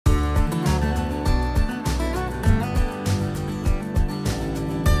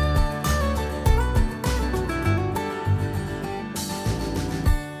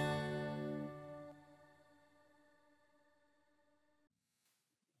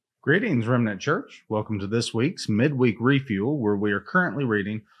Greetings, Remnant Church. Welcome to this week's Midweek Refuel, where we are currently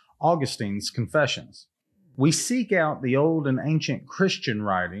reading Augustine's Confessions. We seek out the old and ancient Christian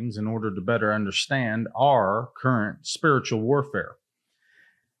writings in order to better understand our current spiritual warfare.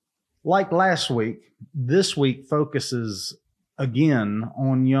 Like last week, this week focuses again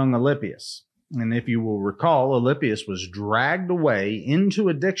on young Alypius. And if you will recall, Alypius was dragged away into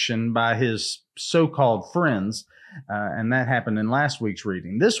addiction by his so-called friends, and that happened in last week's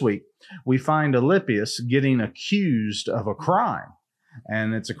reading. This week, we find Alypius getting accused of a crime,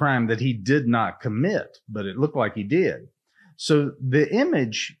 and it's a crime that he did not commit, but it looked like he did. So the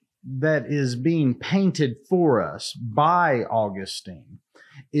image that is being painted for us by Augustine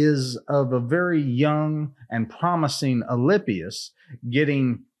is of a very young and promising Alypius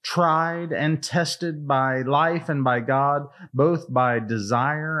getting tried and tested by life and by God, both by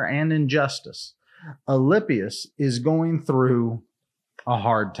desire and injustice. Alypius is going through a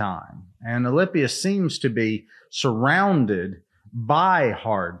hard time, and Alypius seems to be surrounded by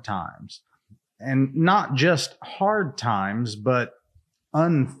hard times, and not just hard times, but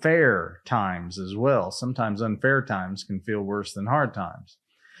unfair times as well. Sometimes unfair times can feel worse than hard times.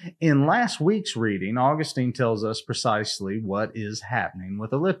 In last week's reading, Augustine tells us precisely what is happening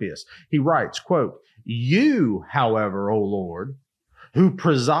with Alypius. He writes, quote, "You, however, O Lord, who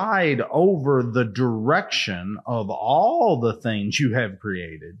preside over the direction of all the things you have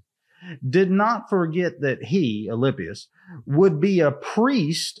created, did not forget that he, Alypius, would be a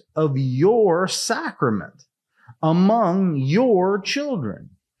priest of your sacrament among your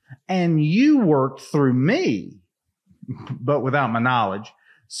children. And you worked through me, but without my knowledge,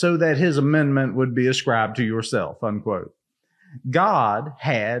 so that his amendment would be ascribed to yourself," unquote. God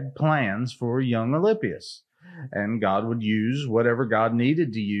had plans for young Alypius, and God would use whatever God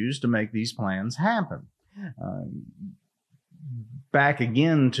needed to use to make these plans happen. Back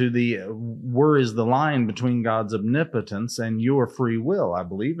again to where is the line between God's omnipotence and your free will? I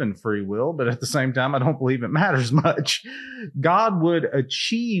believe in free will, but at the same time, I don't believe it matters much. God would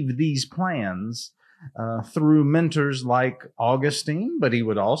achieve these plans through mentors like Augustine, but he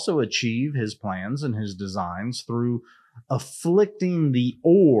would also achieve his plans and his designs through afflicting the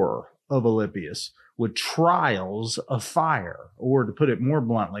ore of Alypius with trials of fire. Or to put it more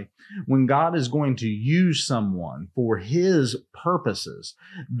bluntly, when God is going to use someone for his purposes,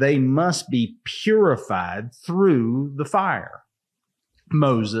 they must be purified through the fire.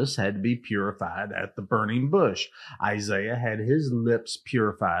 Moses had to be purified at the burning bush. Isaiah had his lips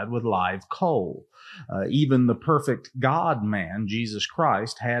purified with live coal. Even the perfect God-man, Jesus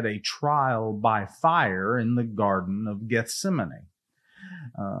Christ, had a trial by fire in the Garden of Gethsemane.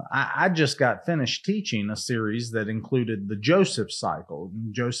 I just got finished teaching a series that included the Joseph cycle.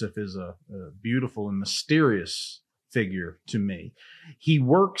 Joseph is a beautiful and mysterious figure to me. He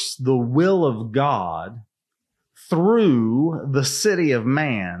works the will of God through the city of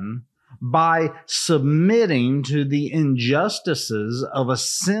man by submitting to the injustices of a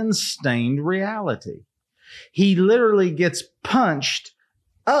sin-stained reality. He literally gets punched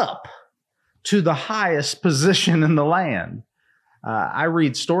up to the highest position in the land. I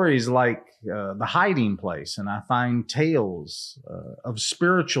read stories like The Hiding Place, and I find tales of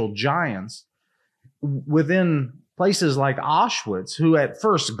spiritual giants within places like Auschwitz, who at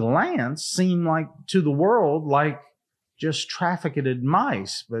first glance seem like to the world like just trafficked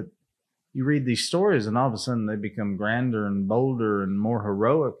mice. But you read these stories and all of a sudden they become grander and bolder and more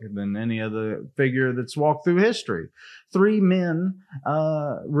heroic than any other figure that's walked through history. 3 men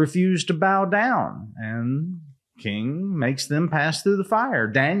refuse to bow down, and King makes them pass through the fire.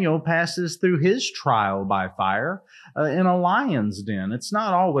 Daniel passes through his trial by fire in a lion's den. It's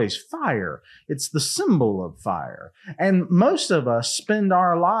not always fire. It's the symbol of fire. And most of us spend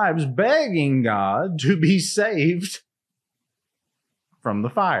our lives begging God to be saved from the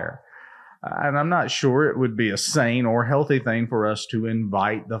fire. And I'm not sure it would be a sane or healthy thing for us to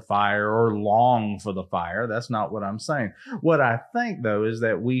invite the fire or long for the fire. That's not what I'm saying. What I think, though, is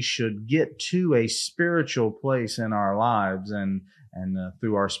that we should get to a spiritual place in our lives and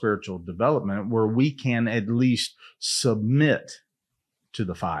through our spiritual development where we can at least submit to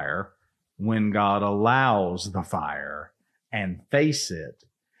the fire when God allows the fire and face it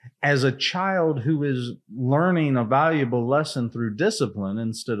as a child who is learning a valuable lesson through discipline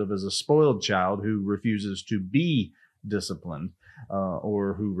instead of as a spoiled child who refuses to be disciplined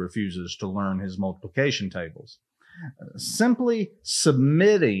or who refuses to learn his multiplication tables. Simply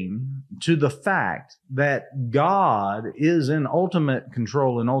submitting to the fact that God is in ultimate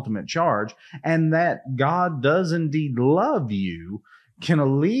control and ultimate charge, and that God does indeed love you, can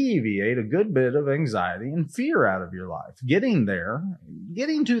alleviate a good bit of anxiety and fear out of your life. Getting there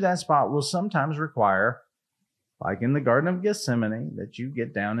getting to that spot will sometimes require, like in the Garden of Gethsemane, that you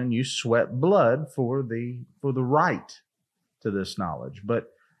get down and you sweat blood for the right to this knowledge.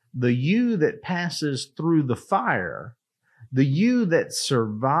 But the you that passes through the fire, the you that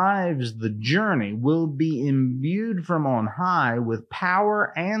survives the journey, will be imbued from on high with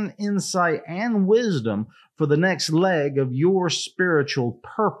power and insight and wisdom for the next leg of your spiritual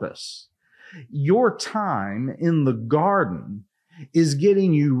purpose. Your time in the garden is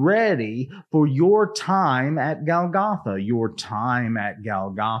getting you ready for your time at Golgotha. Your time at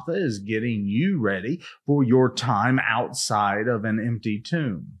Golgotha is getting you ready for your time outside of an empty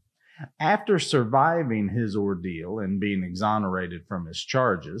tomb. After surviving his ordeal and being exonerated from his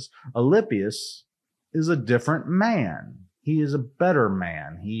charges, Alypius is a different man. He is a better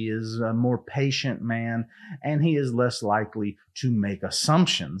man. He is a more patient man, and he is less likely to make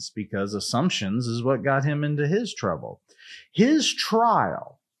assumptions, because assumptions is what got him into his trouble. His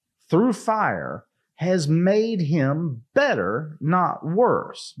trial through fire has made him better, not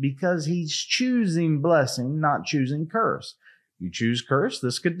worse, because he's choosing blessing, not choosing curse. You choose curse,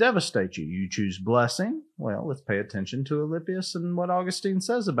 this could devastate you. You choose blessing, well, let's pay attention to Alypius and what Augustine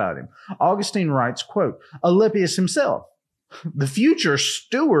says about him. Augustine writes, quote, Alypius himself, the future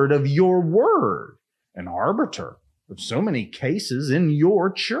steward of your word, an arbiter of so many cases in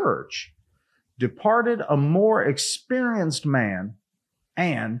your church, departed a more experienced man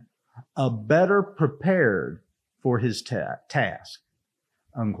and a better prepared for his task,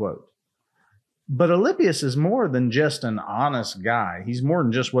 unquote. But Alypius is more than just an honest guy. He's more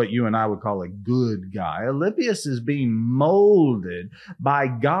than just what you and I would call a good guy. Alypius is being molded by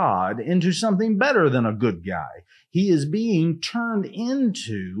God into something better than a good guy. He is being turned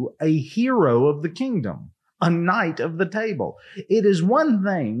into a hero of the kingdom, a knight of the table. It is one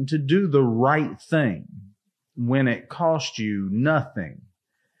thing to do the right thing when it costs you nothing.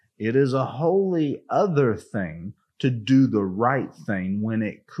 It is a wholly other thing to do the right thing when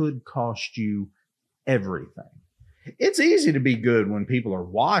it could cost you everything. It's easy to be good when people are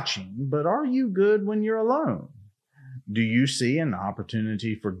watching, but are you good when you're alone? Do you see an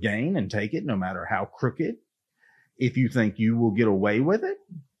opportunity for gain and take it no matter how crooked, if you think you will get away with it?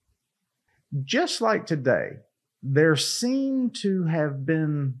 Just like today, there seem to have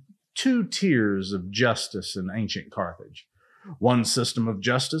been two tiers of justice in ancient Carthage. One system of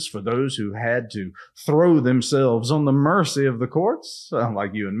justice for those who had to throw themselves on the mercy of the courts,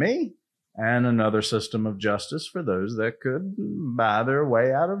 like you and me, and another system of justice for those that could buy their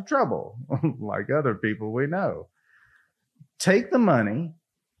way out of trouble, like other people we know. Take the money,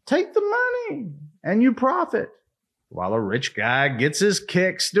 and you profit, while a rich guy gets his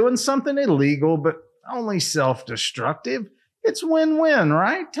kicks doing something illegal, but only self-destructive. It's win-win,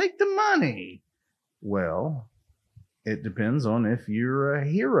 right? Take the money. Well, it depends on if you're a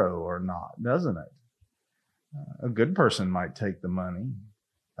hero or not, doesn't it? A good person might take the money.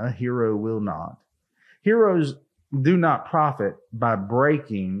 A hero will not. Heroes do not profit by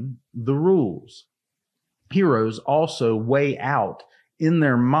breaking the rules. Heroes also weigh out in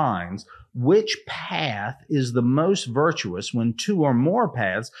their minds which path is the most virtuous when two or more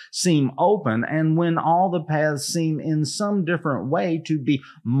paths seem open and when all the paths seem in some different way to be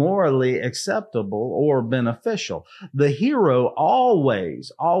morally acceptable or beneficial. The hero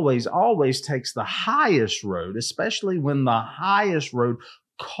always takes the highest road, especially when the highest road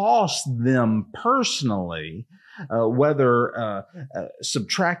costs them personally, whether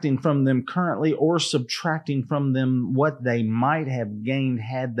subtracting from them currently or subtracting from them what they might have gained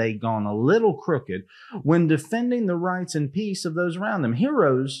had they gone a little crooked, when defending the rights and peace of those around them.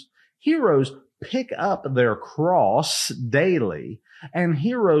 Heroes pick up their cross daily, and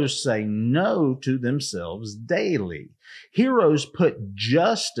heroes say no to themselves daily. Heroes put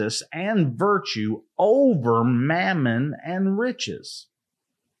justice and virtue over mammon and riches.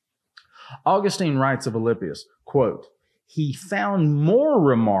 Augustine writes of Alypius, quote, he found more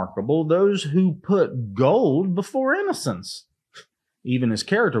remarkable those who put gold before innocence. Even his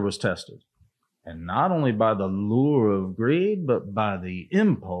character was tested, and not only by the lure of greed, but by the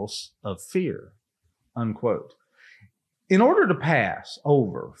impulse of fear, unquote. In order to pass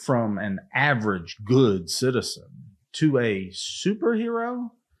over from an average good citizen to a superhero,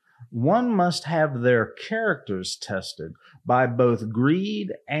 one must have their characters tested by both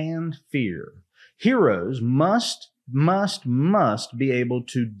greed and fear. Heroes must be able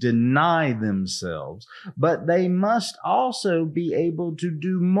to deny themselves, but they must also be able to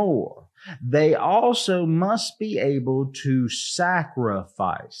do more. They also must be able to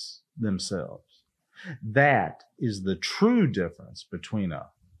sacrifice themselves. That is the true difference between a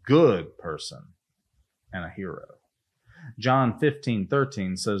good person and a hero. John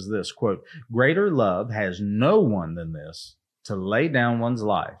 15:13 says this, quote, "Greater love has no one than this, to lay down one's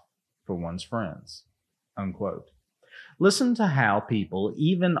life for one's friends," unquote. Listen to how people,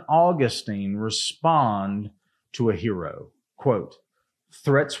 even Augustine, respond to a hero. Quote,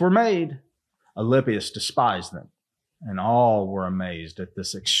 "Threats were made. Alypius despised them, and all were amazed at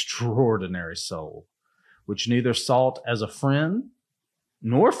this extraordinary soul, which neither sought as a friend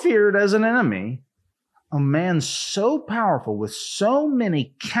nor feared as an enemy, a man so powerful with so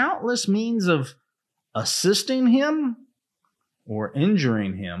many countless means of assisting him or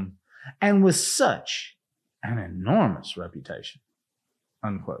injuring him, and with such an enormous reputation,"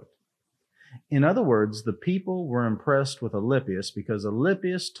 unquote. In other words, the people were impressed with Alypius because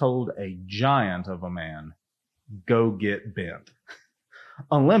Alypius told a giant of a man, "Go get bent."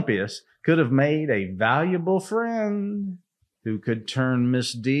 Alypius could have made a valuable friend who could turn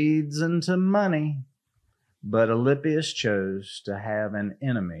misdeeds into money, but Alypius chose to have an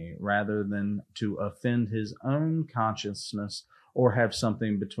enemy rather than to offend his own consciousness or have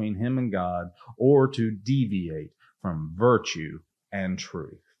something between him and God, or to deviate from virtue and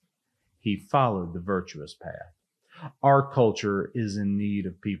truth. He followed the virtuous path. Our culture is in need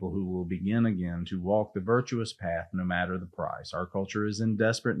of people who will begin again to walk the virtuous path no matter the price. Our culture is in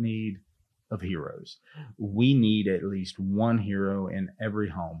desperate need of heroes. We need at least one hero in every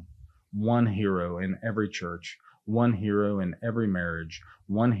home, one hero in every church, one hero in every marriage,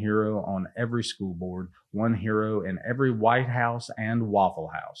 one hero on every school board, one hero in every White House and Waffle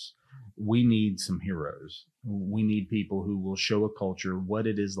House. We need some heroes. We need people who will show a culture what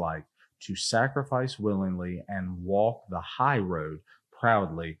it is like to sacrifice willingly and walk the high road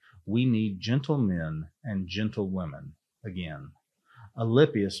proudly. We need gentle men and gentle women again.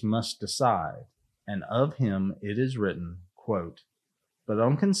 Alypius must decide, and of him it is written, quote, "But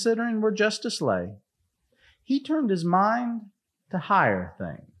on considering where justice lay, he turned his mind to higher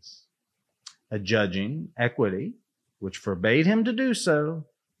things, adjudging equity, which forbade him to do so,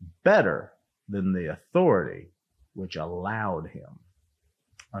 better than the authority which allowed him,"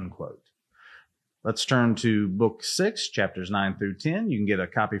 unquote. Let's turn to Book 6, chapters 9 through 10. You can get a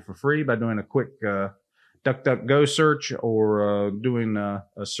copy for free by doing a quick DuckDuckGo search or doing a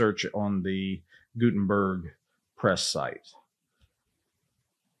search on the Gutenberg press site.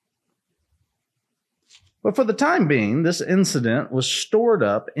 But for the time being, this incident was stored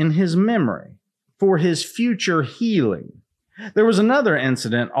up in his memory for his future healing. There was another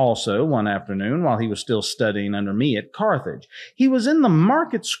incident also one afternoon while he was still studying under me at Carthage. He was in the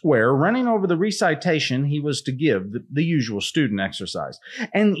market square running over the recitation he was to give, the usual student exercise.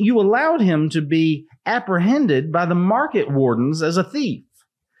 And you allowed him to be apprehended by the market wardens as a thief.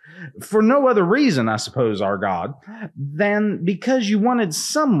 For no other reason, I suppose, our God, than because you wanted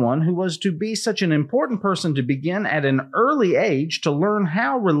someone who was to be such an important person to begin at an early age to learn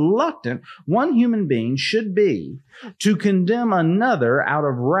how reluctant one human being should be to condemn another out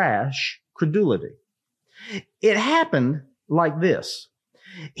of rash credulity. It happened like this.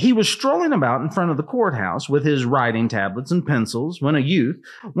 He was strolling about in front of the courthouse with his writing tablets and pencils when a youth,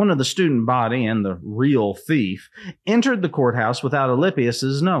 one of the student body and the real thief, entered the courthouse without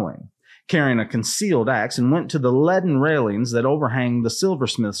Alypius's knowing, carrying a concealed axe, and went to the leaden railings that overhang the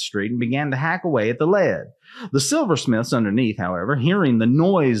silversmith street and began to hack away at the lead. The silversmiths underneath, however, hearing the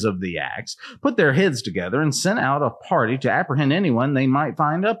noise of the axe, put their heads together and sent out a party to apprehend anyone they might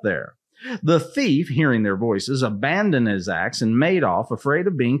find up there. The thief, hearing their voices, abandoned his axe and made off, afraid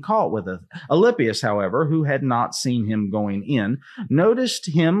of being caught with it. Alypius, however, who had not seen him going in,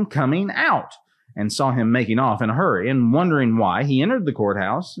 noticed him coming out and saw him making off in a hurry, and wondering why, he entered the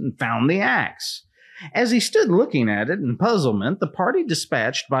courthouse and found the axe. As he stood looking at it in puzzlement, the party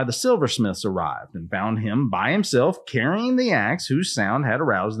dispatched by the silversmiths arrived and found him by himself carrying the axe whose sound had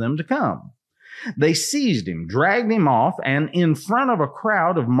aroused them to come. They seized him, dragged him off, and in front of a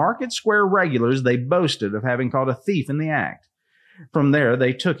crowd of market square regulars, they boasted of having caught a thief in the act. From there,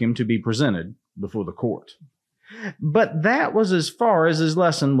 they took him to be presented before the court. But that was as far as his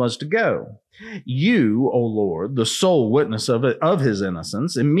lesson was to go. You, O Lord, the sole witness of his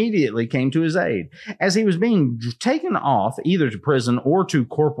innocence, immediately came to his aid. As he was being taken off either to prison or to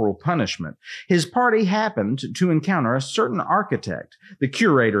corporal punishment, his party happened to encounter a certain architect, the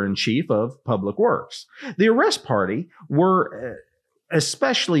curator-in-chief of public works. The arrest party were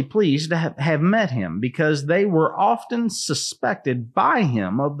especially pleased to have met him, because they were often suspected by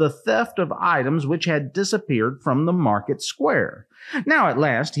him of the theft of items which had disappeared from the market square. Now at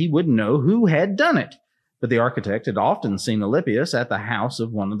last he would know who had done it. But the architect had often seen Alypius at the house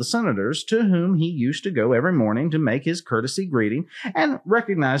of one of the senators, to whom he used to go every morning to make his courtesy greeting, and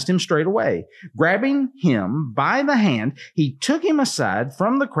recognized him straight away. Grabbing him by the hand, he took him aside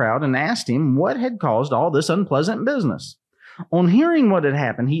from the crowd and asked him what had caused all this unpleasant business. On hearing what had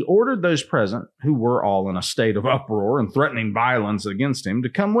happened, he ordered those present, who were all in a state of uproar and threatening violence against him, to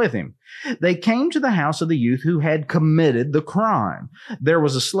come with him. They came to the house of the youth who had committed the crime. There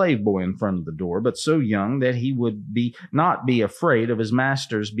was a slave boy in front of the door, but so young that he would not be afraid of his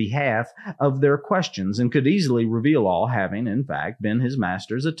master's behalf of their questions, and could easily reveal all, having, in fact, been his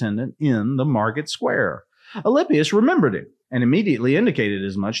master's attendant in the market square. Alypius remembered it, and immediately indicated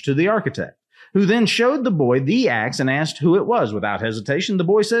as much to the architect, who then showed the boy the axe and asked who it was. Without hesitation, the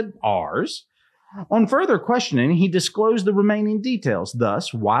boy said, "Ours." On further questioning, he disclosed the remaining details.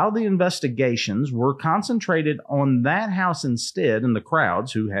 Thus, while the investigations were concentrated on that house instead, and the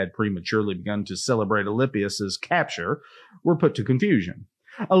crowds, who had prematurely begun to celebrate Alypius's capture, were put to confusion.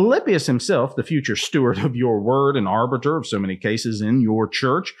 Alypius himself, the future steward of your word and arbiter of so many cases in your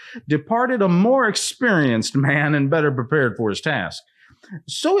church, departed a more experienced man and better prepared for his task.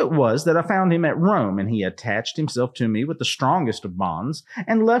 So it was that I found him at Rome, and he attached himself to me with the strongest of bonds,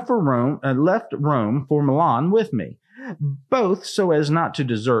 and left Rome for Milan with me, both so as not to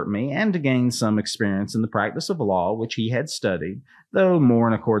desert me, and to gain some experience in the practice of law which he had studied, though more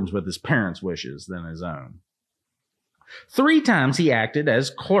in accordance with his parents' wishes than his own. 3 times he acted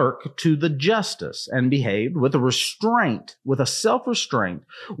as clerk to the justice, and behaved with a self-restraint,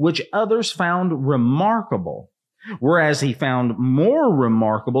 which others found remarkable. Whereas he found more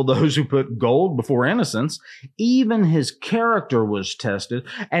remarkable those who put gold before innocence, even his character was tested,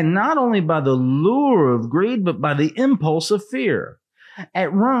 and not only by the lure of greed, but by the impulse of fear.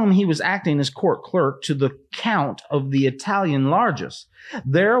 At Rome, he was acting as court clerk to the Count of the Italian Largess.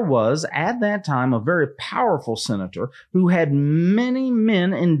 There was at that time a very powerful senator who had many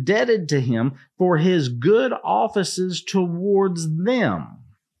men indebted to him for his good offices towards them,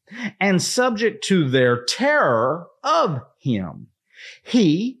 and subject to their terror of him.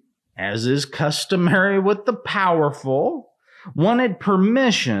 He, as is customary with the powerful, wanted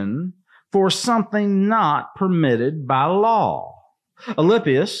permission for something not permitted by law.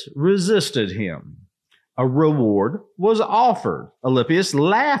 Alypius resisted him. A reward was offered. Alypius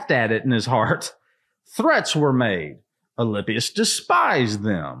laughed at it in his heart. Threats were made. Alypius despised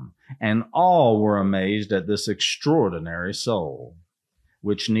them, and all were amazed at this extraordinary soul,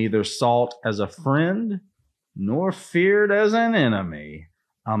 which neither sought as a friend nor feared as an enemy,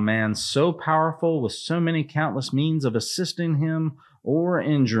 a man so powerful with so many countless means of assisting him or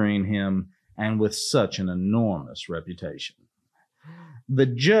injuring him, and with such an enormous reputation. The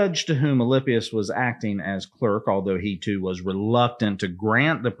judge to whom Alypius was acting as clerk, although he too was reluctant to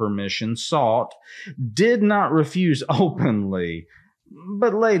grant the permission sought, did not refuse openly,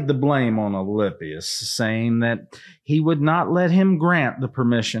 but laid the blame on Alypius, saying that he would not let him grant the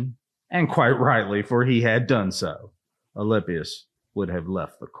permission, and quite rightly, for he had done so. Alypius would have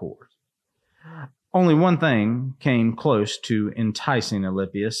left the court. Only one thing came close to enticing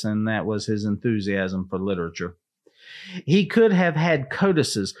Alypius, and that was his enthusiasm for literature. He could have had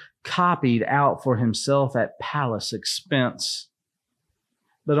codices copied out for himself at palace expense,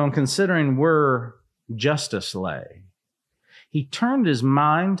 but on considering where justice lay, he turned his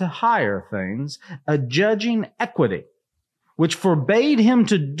mind to higher things, adjudging equity, which forbade him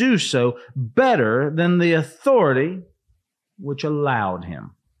to do so better than the authority which allowed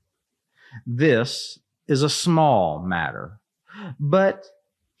him. This is a small matter, but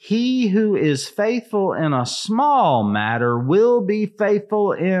he who is faithful in a small matter will be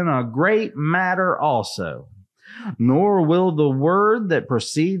faithful in a great matter also. Nor will the word that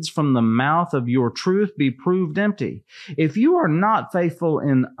proceeds from the mouth of your truth be proved empty. If you are not faithful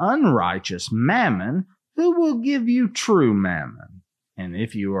in unrighteous mammon, who will give you true mammon? And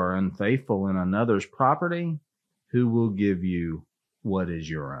if you are unfaithful in another's property, who will give you what is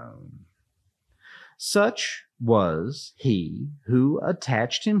your own? Such was he who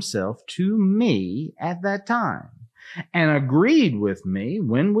attached himself to me at that time, and agreed with me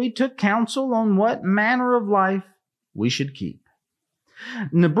when we took counsel on what manner of life we should keep.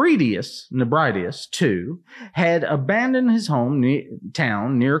 Nebridius, too, had abandoned his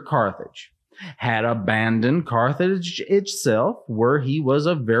town near Carthage, had abandoned Carthage itself, where he was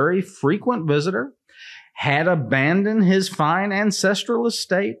a very frequent visitor, had abandoned his fine ancestral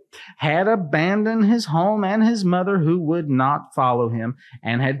estate, had abandoned his home and his mother, who would not follow him,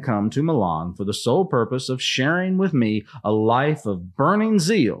 and had come to Milan for the sole purpose of sharing with me a life of burning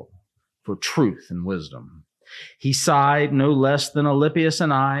zeal for truth and wisdom. He sighed no less than Alypius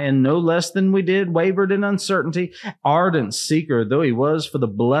and I, and no less than we did, wavered in uncertainty, ardent seeker though he was for the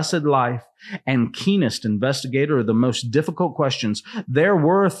blessed life, and keenest investigator of the most difficult questions. There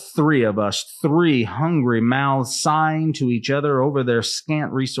were three of us, three hungry mouths sighing to each other over their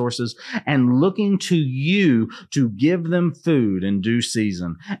scant resources and looking to you to give them food in due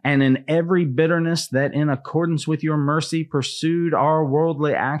season. And in every bitterness that in accordance with your mercy pursued our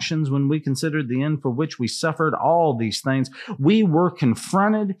worldly actions when we considered the end for which we suffered all these things, we were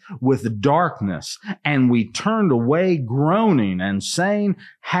confronted with darkness, and we turned away groaning and saying,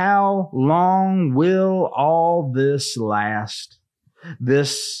 how long will all this last?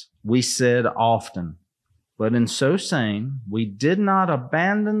 This we said often, but in so saying, we did not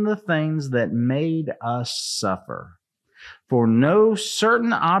abandon the things that made us suffer. For no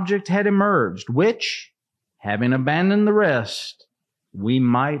certain object had emerged, which, having abandoned the rest, we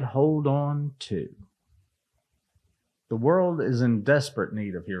might hold on to. The world is in desperate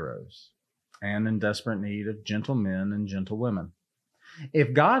need of heroes, and in desperate need of gentle men and gentle women.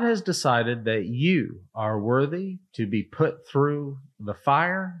 If God has decided that you are worthy to be put through the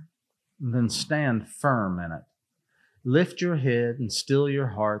fire, then stand firm in it. Lift your head and still your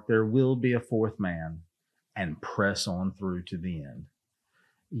heart. There will be a fourth man, and press on through to the end.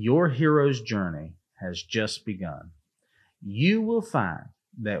 Your hero's journey has just begun. You will find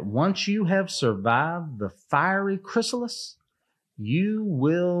that once you have survived the fiery chrysalis, you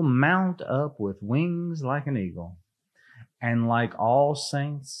will mount up with wings like an eagle. And like all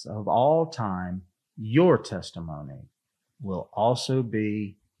saints of all time, your testimony will also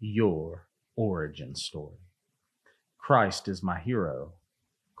be your origin story. Christ is my hero.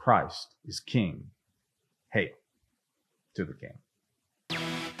 Christ is King. Hail to the King.